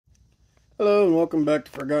Hello and welcome back to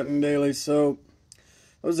Forgotten Daily. So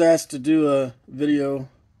I was asked to do a video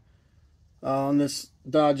on this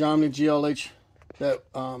Dodge Omni GLH that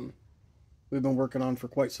we've been working on for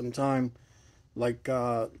quite some time.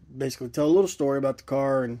 Basically tell a little story about the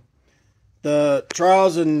car and the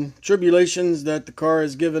trials and tribulations that the car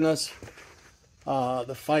has given us,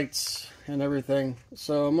 the fights and everything.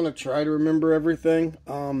 So I'm going to try to remember everything.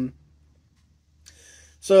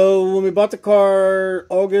 So when we bought the car,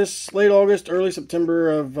 late August, early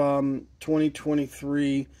September of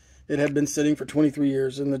 2023, it had been sitting for 23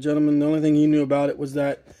 years. And the gentleman, the only thing he knew about it was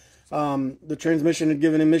that the transmission had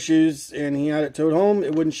given him issues and he had it towed home.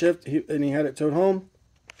 It wouldn't shift, and he had it towed home.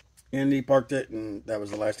 And he parked it, and that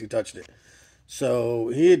was the last he touched it. So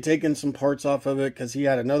he had taken some parts off of it because he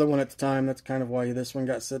had another one at the time. That's kind of why this one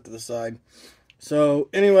got set to the side. So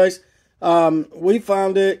anyways, we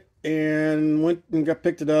found it and went and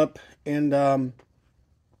picked it up. And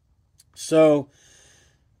so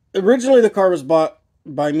originally the car was bought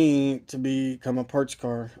by me to become a parts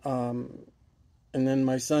car. And then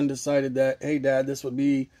my son decided that, hey, Dad, this would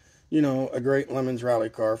be, a great Lemons rally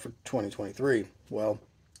car for 2023. Well,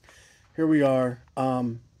 here we are.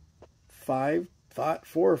 4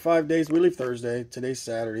 or 5 days. We leave Thursday. Today's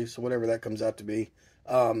Saturday, so whatever that comes out to be.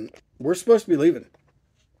 We're supposed to be leaving.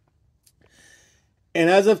 And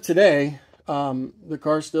as of today, the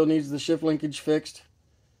car still needs the shift linkage fixed.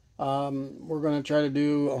 We're going to try to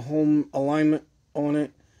do a home alignment on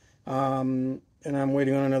it. And I'm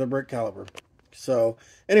waiting on another brake caliper. So,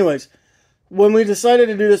 anyways, when we decided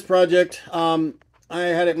to do this project, I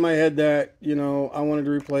had it in my head that, I wanted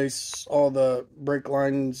to replace all the brake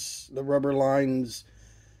lines, the rubber lines,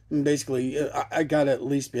 and basically, I got to at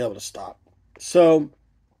least be able to stop. So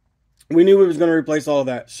we knew we was going to replace all of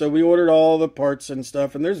that. So we ordered all the parts and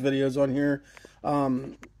stuff, and there's videos on here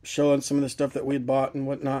showing some of the stuff that we had bought and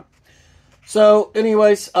whatnot. So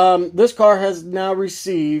anyways, this car has now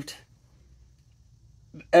received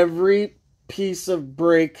every piece of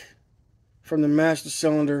brake from the master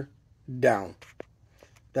cylinder down.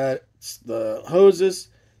 That's the hoses,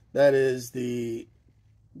 that is the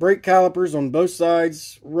brake calipers on both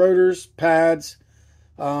sides, rotors, pads,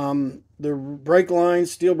 the brake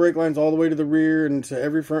lines, steel brake lines all the way to the rear and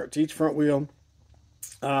to each front wheel.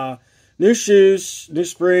 New shoes, new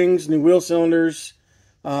springs, new wheel cylinders,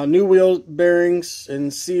 new wheel bearings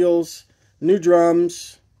and seals, new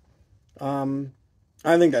drums.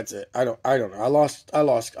 I think that's it. I don't know.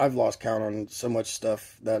 I've lost count on so much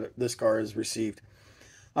stuff that this car has received.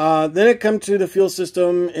 Then it come to the fuel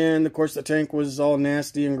system, and of course the tank was all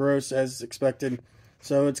nasty and gross as expected.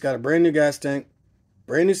 So it's got a brand new gas tank,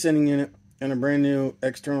 brand new sending unit, and a brand new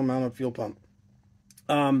external mounted fuel pump.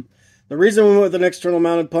 The reason we went with an external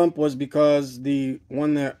mounted pump was because the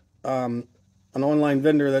one that an online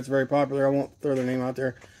vendor that's very popular, I won't throw their name out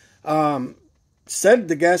there, said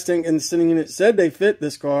the gas tank and the sending unit said they fit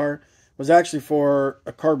this car was actually for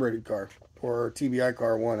a carbureted car or a TBI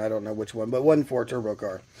car one, I don't know which one, but it wasn't for a turbo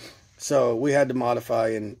car. So we had to modify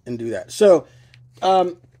and do that. So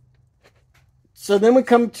so then we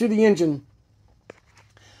come to the engine.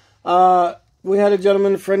 We had a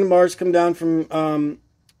gentleman, a friend of ours, come down from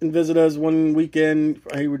and visit us one weekend.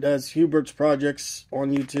 He does Hubert's projects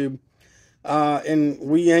on YouTube. And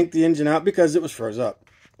we yanked the engine out because it was froze up.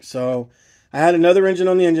 So I had another engine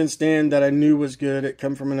on the engine stand that I knew was good. It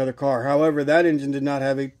come from another car. However, that engine did not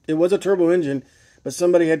have it was a turbo engine, but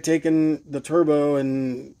somebody had taken the turbo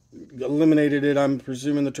and eliminated it. I'm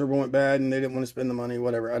presuming the turbo went bad and they didn't want to spend the money,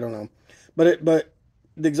 whatever. I don't know. But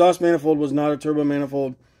the exhaust manifold was not a turbo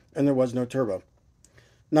manifold and there was no turbo.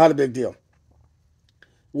 Not a big deal.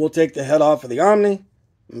 We'll take the head off of the Omni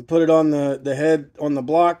and put it on the head on the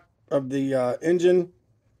block of the engine,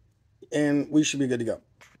 and we should be good to go.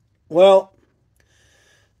 Well,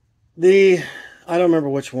 I don't remember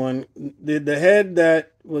which one. The head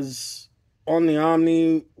that was on the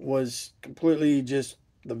Omni was completely just,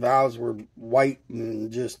 the valves were white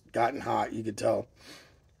and just gotten hot, you could tell.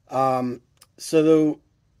 So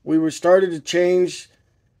we started to change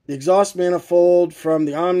the exhaust manifold from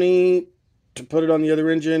the Omni to put it on the other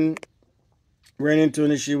engine. Ran into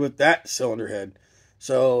an issue with that cylinder head.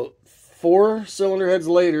 So 4 cylinder heads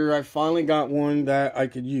later, I finally got one that I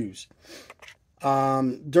could use.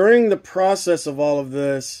 During the process of all of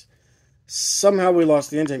this, somehow we lost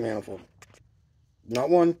the intake manifold. Not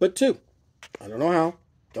 1, but 2. I don't know how.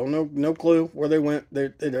 Don't know, no clue where they went. They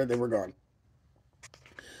were gone.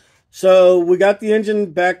 So we got the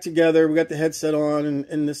engine back together. We got the headset on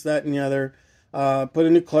and this, that, and the other. Put a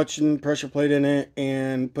new clutch and pressure plate in it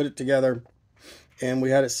and put it together. And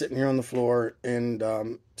we had it sitting here on the floor and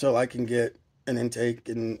till I can get an intake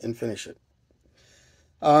and finish it.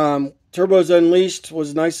 Turbos Unleashed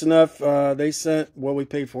was nice enough. They sent what we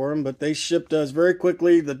paid for them, but they shipped us very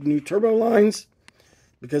quickly the new turbo lines.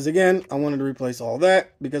 Because again, I wanted to replace all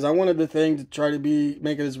that because I wanted the thing to try to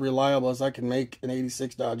make it as reliable as I can make an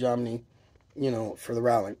 86 Dodge Omni, for the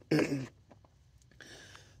rally.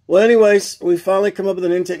 Well, anyways, we finally come up with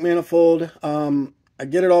an intake manifold. I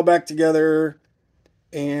get it all back together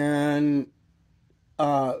and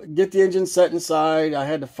get the engine set inside. I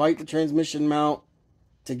had to fight the transmission mount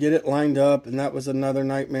to get it lined up, and that was another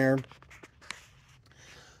nightmare.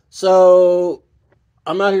 So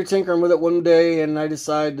I'm out here tinkering with it one day, and I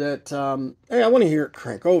decide that, hey, I want to hear it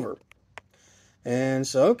crank over. And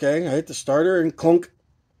so, okay, I hit the starter and clunk.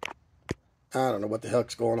 I don't know what the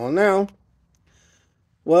heck's going on now.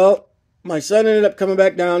 Well, my son ended up coming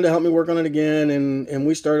back down to help me work on it again, and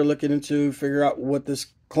we started looking into figure out what this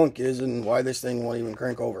clunk is and why this thing won't even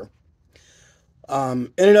crank over.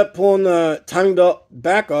 Ended up pulling the timing belt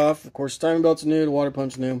back off. Of course, the timing belt's new, the water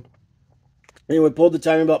pump's new. Anyway, pulled the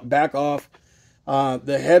timing belt back off.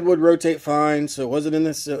 The head would rotate fine, so it wasn't in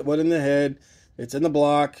the head. It's in the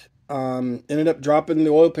block. Ended up dropping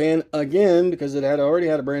the oil pan again because it already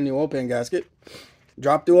had a brand new oil pan gasket.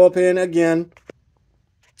 Dropped the oil pan again.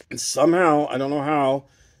 And somehow, I don't know how,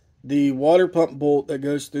 the water pump bolt that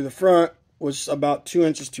goes through the front was about 2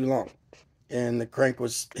 inches too long. And the crank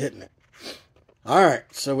was hitting it.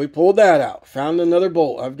 Alright, so we pulled that out. Found another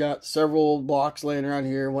bolt. I've got several blocks laying around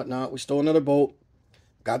here and whatnot. We stole another bolt.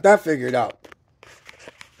 Got that figured out.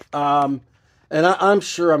 And I'm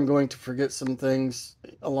sure I'm going to forget some things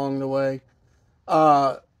along the way.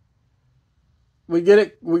 We get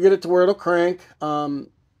it to where it'll crank.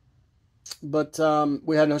 But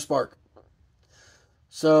we had no spark.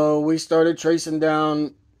 So we started chasing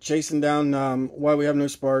down why we have no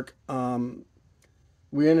spark.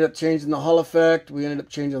 We ended up changing the Hall effect. We ended up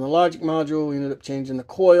changing the logic module. We ended up changing the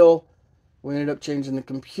coil. We ended up changing the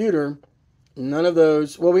computer. None of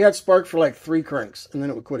those. Well, we had spark for like 3 cranks, and then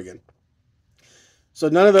it would quit again. So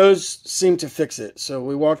none of those seemed to fix it. So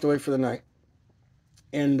we walked away for the night.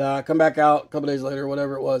 And come back out a couple days later,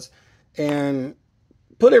 whatever it was, and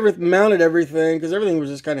mounted everything, because everything was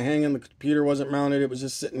just kind of hanging. The computer wasn't mounted. It was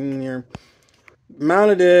just sitting in here.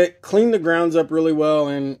 Mounted it, cleaned the grounds up really well,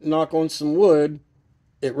 and knock on some wood,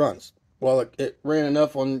 it runs. Well, it ran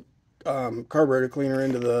enough on carburetor cleaner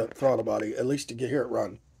into the throttle body, at least to hear it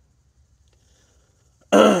run.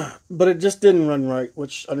 But it just didn't run right,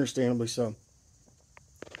 which understandably so.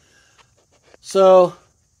 So,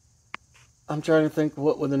 I'm trying to think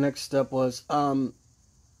what the next step was. I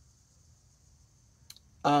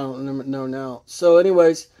don't know now. So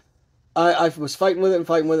anyways, I was fighting with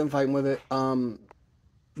it.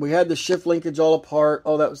 We had the shift linkage all apart.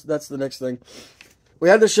 Oh, that's the next thing. We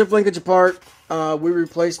had the shift linkage apart. We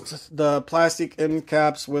replaced the plastic end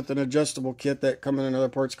caps with an adjustable kit that come in another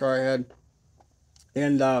parts car I had.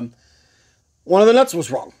 And one of the nuts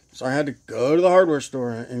was wrong. So I had to go to the hardware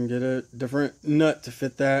store and get a different nut to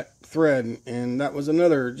fit that thread. And that was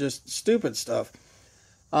another just stupid stuff.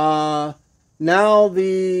 Now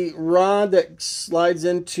the rod that slides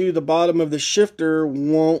into the bottom of the shifter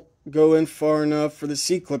won't go in far enough for the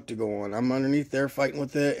C-clip to go on. I'm underneath there fighting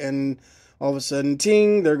with it, and all of a sudden,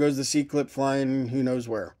 ting, there goes the C-clip flying who knows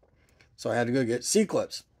where. So I had to go get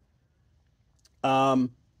C-clips.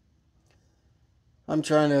 I'm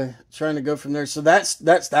trying to go from there. So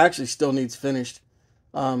that's actually still needs finished.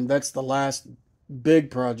 That's the last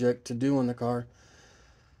big project to do on the car.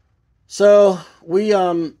 So we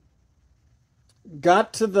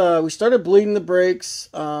we started bleeding the brakes.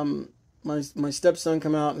 My stepson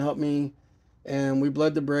come out and helped me, and we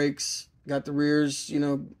bled the brakes, got the rears,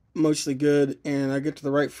 mostly good, and I get to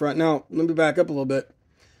the right front. Now, let me back up a little bit.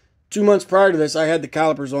 2 months prior to this, I had the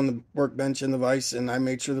calipers on the workbench in the vise, and I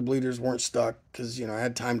made sure the bleeders weren't stuck, because, I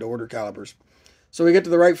had time to order calipers. So we get to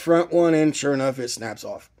the right front one, and sure enough, it snaps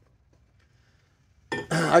off.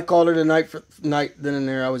 I called it a night then and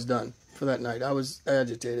there. I was done for that night. I was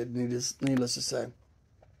agitated, needless to say.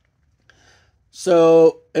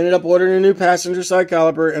 So, ended up ordering a new passenger side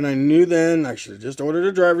caliper, and I knew then I should have just ordered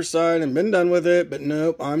a driver's side and been done with it, but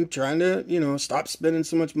nope, I'm trying to, stop spending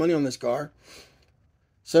so much money on this car.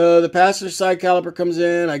 So, the passenger side caliper comes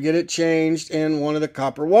in, I get it changed, and one of the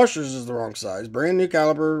copper washers is the wrong size. Brand new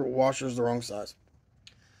caliper, washer's the wrong size.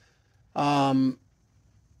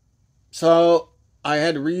 So, I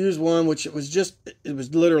had to reuse one, which it was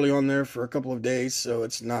literally on there for a couple of days, so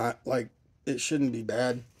it's not like, it shouldn't be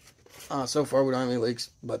bad. So far, we don't have any leaks.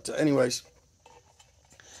 But anyways,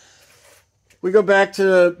 we go back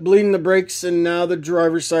to bleeding the brakes, and now the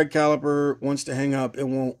driver's side caliper wants to hang up. It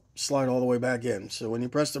won't slide all the way back in. So when you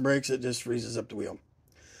press the brakes, it just freezes up the wheel.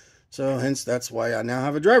 So hence that's why I now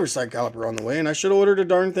have a driver's side caliper on the way, and I should have ordered a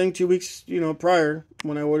darn thing 2 weeks, prior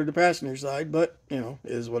when I ordered the passenger side, but it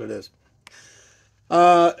is what it is.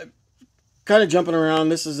 Kind of jumping around.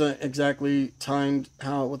 This isn't exactly timed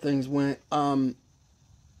how things went.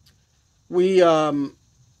 We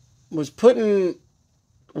was putting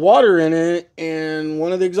water in it, and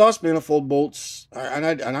one of the exhaust manifold bolts, and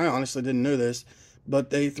I honestly didn't know this,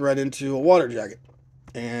 but they thread into a water jacket,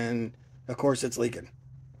 and of course it's leaking.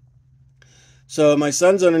 So my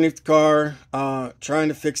son's underneath the car, trying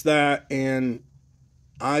to fix that, and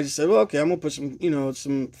I just said, well, okay, I'm gonna put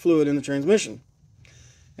some fluid in the transmission.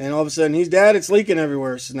 And all of a sudden, Dad, it's leaking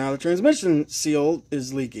everywhere. So now the transmission seal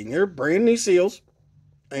is leaking. They're brand new seals,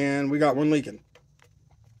 and we got one leaking.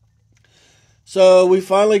 So we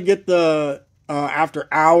finally get after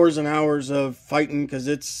hours and hours of fighting, because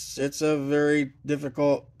it's a very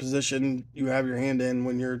difficult position you have your hand in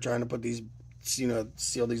when you're trying to put these,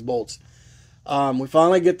 seal these bolts. We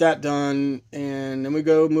finally get that done, and then we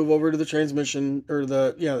move over to the transmission, or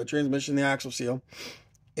the transmission, the axle seal.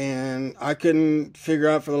 And I couldn't figure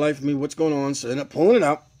out for the life of me what's going on, so I ended up pulling it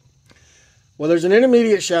out. Well, there's an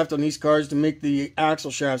intermediate shaft on these cars to make the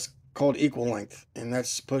axle shafts called equal length, and that's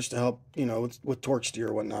supposed to help, with torque steer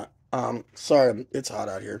or whatnot. Sorry, it's hot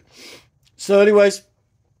out here. So anyways,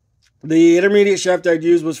 the intermediate shaft I'd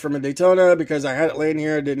used was from a Daytona, because I had it laying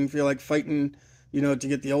here. I didn't feel like fighting, to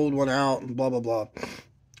get the old one out and blah, blah, blah.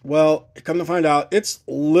 Well, come to find out, it's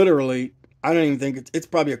literally, I don't even think it's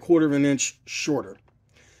probably 1/4 of an inch shorter.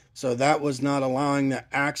 So that was not allowing the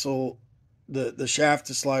axle, the shaft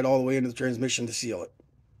to slide all the way into the transmission to seal it.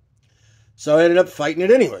 So I ended up fighting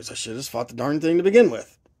it anyways. I should have just fought the darn thing to begin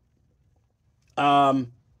with.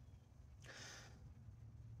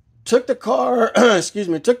 Took the car,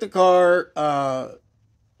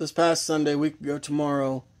 this past Sunday, week ago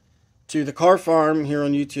tomorrow, to the car farm here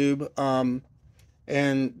on YouTube.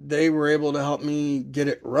 And they were able to help me get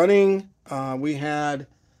it running. We had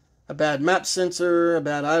a bad map sensor, a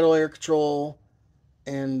bad idle air control,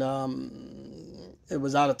 and it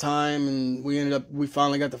was out of time, and we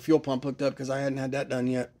finally got the fuel pump hooked up, because I hadn't had that done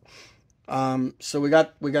yet. So we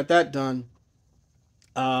got that done.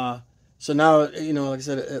 So now, like I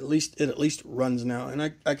said, it at least runs now,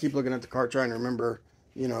 and I keep looking at the car trying to remember,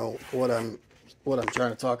 what I'm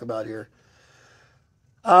trying to talk about here.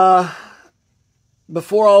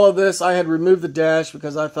 Before all of this, I had removed the dash,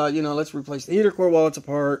 because I thought, let's replace the heater core while it's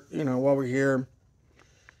apart, while we're here.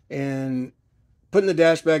 And putting the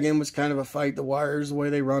dash back in was kind of a fight. The wires, the way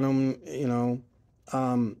they run them,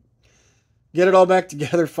 get it all back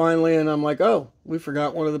together finally. And I'm like, oh, we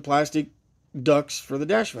forgot one of the plastic ducts for the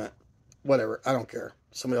dash vent. Whatever, I don't care.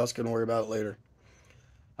 Somebody else can worry about it later.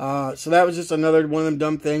 So that was just another one of them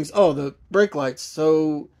dumb things. Oh, the brake lights.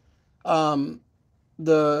 So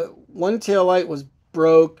the one tail light was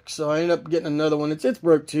broke, so I ended up getting another one. It's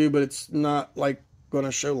broke too, but it's not like going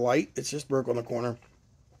to show light. It's just broke on the corner.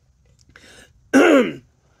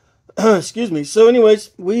 Excuse me. So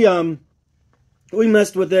anyways, we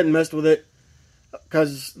messed with it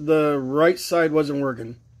because the right side wasn't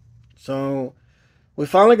working. So we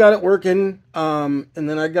finally got it working. And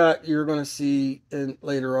then you're going to see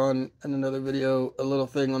later on in another video, a little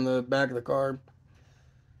thing on the back of the car.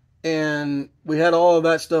 And we had all of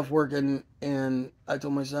that stuff working, and I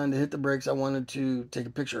told my son to hit the brakes. I wanted to take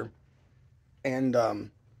a picture. And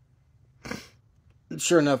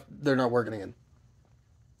sure enough, they're not working again.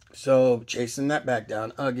 So chasing that back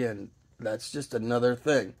down again. That's just another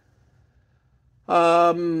thing.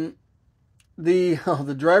 The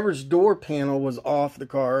driver's door panel was off the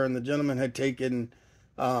car, and the gentleman had taken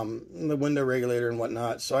the window regulator and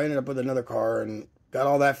whatnot. So I ended up with another car and got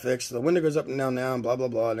all that fixed. The window goes up and down now, and blah, blah,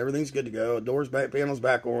 blah, and everything's good to go. Door's back, panel's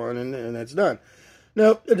back on, and it's done.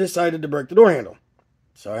 Nope, I decided to break the door handle.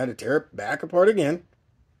 So I had to tear it back apart again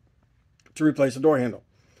to replace the door handle.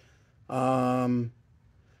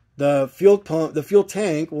 The fuel pump, the fuel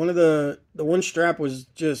tank, the one strap was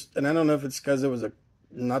just, and I don't know if it's because it was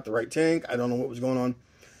not the right tank. I don't know what was going on.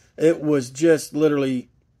 It was just literally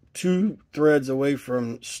 2 threads away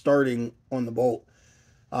from starting on the bolt.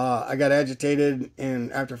 I got agitated, and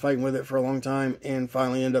after fighting with it for a long time, and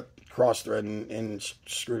finally ended up cross-threading and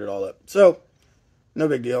screwed it all up. So, no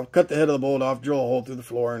big deal. Cut the head of the bolt off, drill a hole through the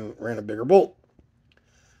floor, and ran a bigger bolt.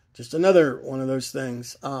 Just another one of those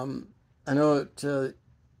things. I know to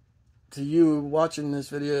you watching this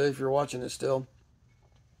video, if you're watching it still,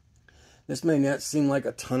 this may not seem like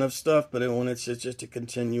a ton of stuff, but when it's just a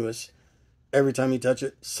continuous, every time you touch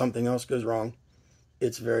it, something else goes wrong.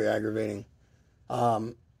 It's very aggravating.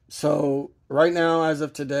 So right now, as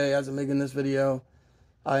of today, as I'm making this video,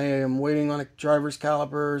 I am waiting on a driver's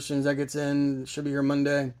caliper. As soon as that gets in, it should be here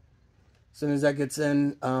Monday. As soon as that gets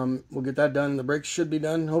in, we'll get that done. The brakes should be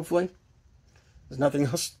done, hopefully. There's nothing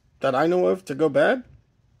else that I know of to go bad.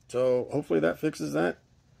 So hopefully that fixes that.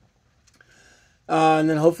 And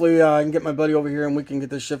then hopefully I can get my buddy over here and we can get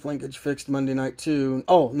this shift linkage fixed Monday night too.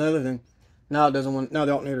 Oh, another thing. Now the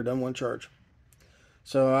alternator doesn't want to charge.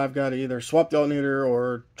 So I've got to either swap the alternator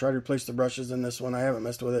or try to replace the brushes in this one. I haven't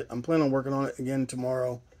messed with it. I'm planning on working on it again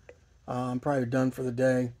tomorrow. I'm probably done for the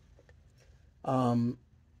day.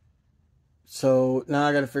 So now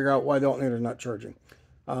I got to figure out why the alternator is not charging.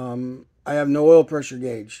 I have no oil pressure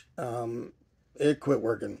gauge. It quit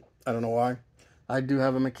working. I don't know why. I do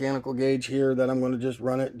have a mechanical gauge here that I'm going to just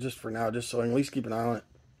run it just for now, just so I can at least keep an eye on it.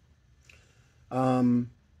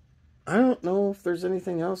 I don't know if there's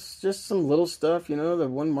anything else. Just some little stuff, you know. The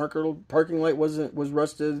one marker parking light was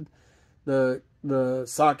rusted. The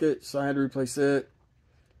socket, so I had to replace it.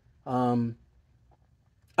 I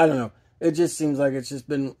don't know. It just seems like it's just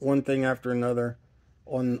been one thing after another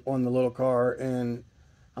on the little car, and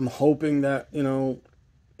I'm hoping that, you know,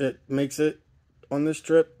 it makes it on this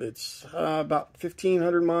trip. It's about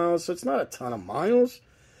 1,500 miles, so it's not a ton of miles.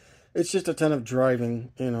 It's just a ton of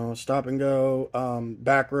driving, you know, stop and go,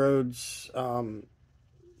 back roads, you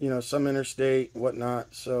know, some interstate,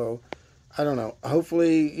 whatnot. So, I don't know.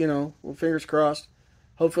 Hopefully, you know, well, fingers crossed.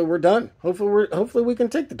 Hopefully we're done. Hopefully we can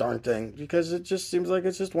take the darn thing, because it just seems like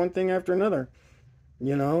it's just one thing after another,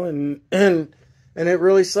 you know, and it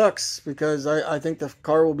really sucks, because I think the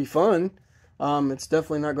car will be fun. It's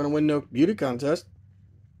definitely not going to win no beauty contest,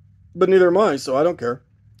 but neither am I, so I don't care.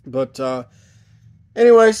 But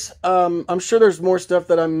anyways, I'm sure there's more stuff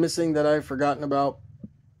that I'm missing that I've forgotten about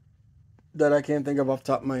that I can't think of off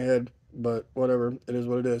the top of my head, but whatever, it is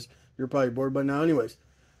what it is. You're probably bored by now anyways.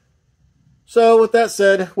 So with that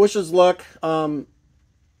said, wish us luck.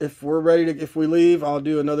 If we leave, I'll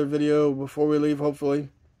do another video before we leave, hopefully.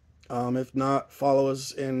 If not, follow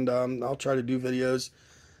us, and I'll try to do videos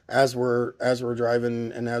as we're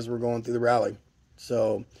driving and as we're going through the rally.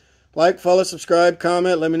 So, like, follow, subscribe,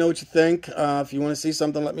 comment, let me know what you think. If you want to see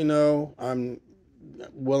something, let me know. I'm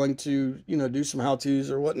willing to, you know, do some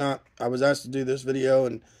how-tos or whatnot. I was asked to do this video,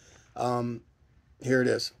 and here it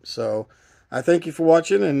is. So, I thank you for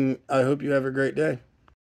watching, and I hope you have a great day.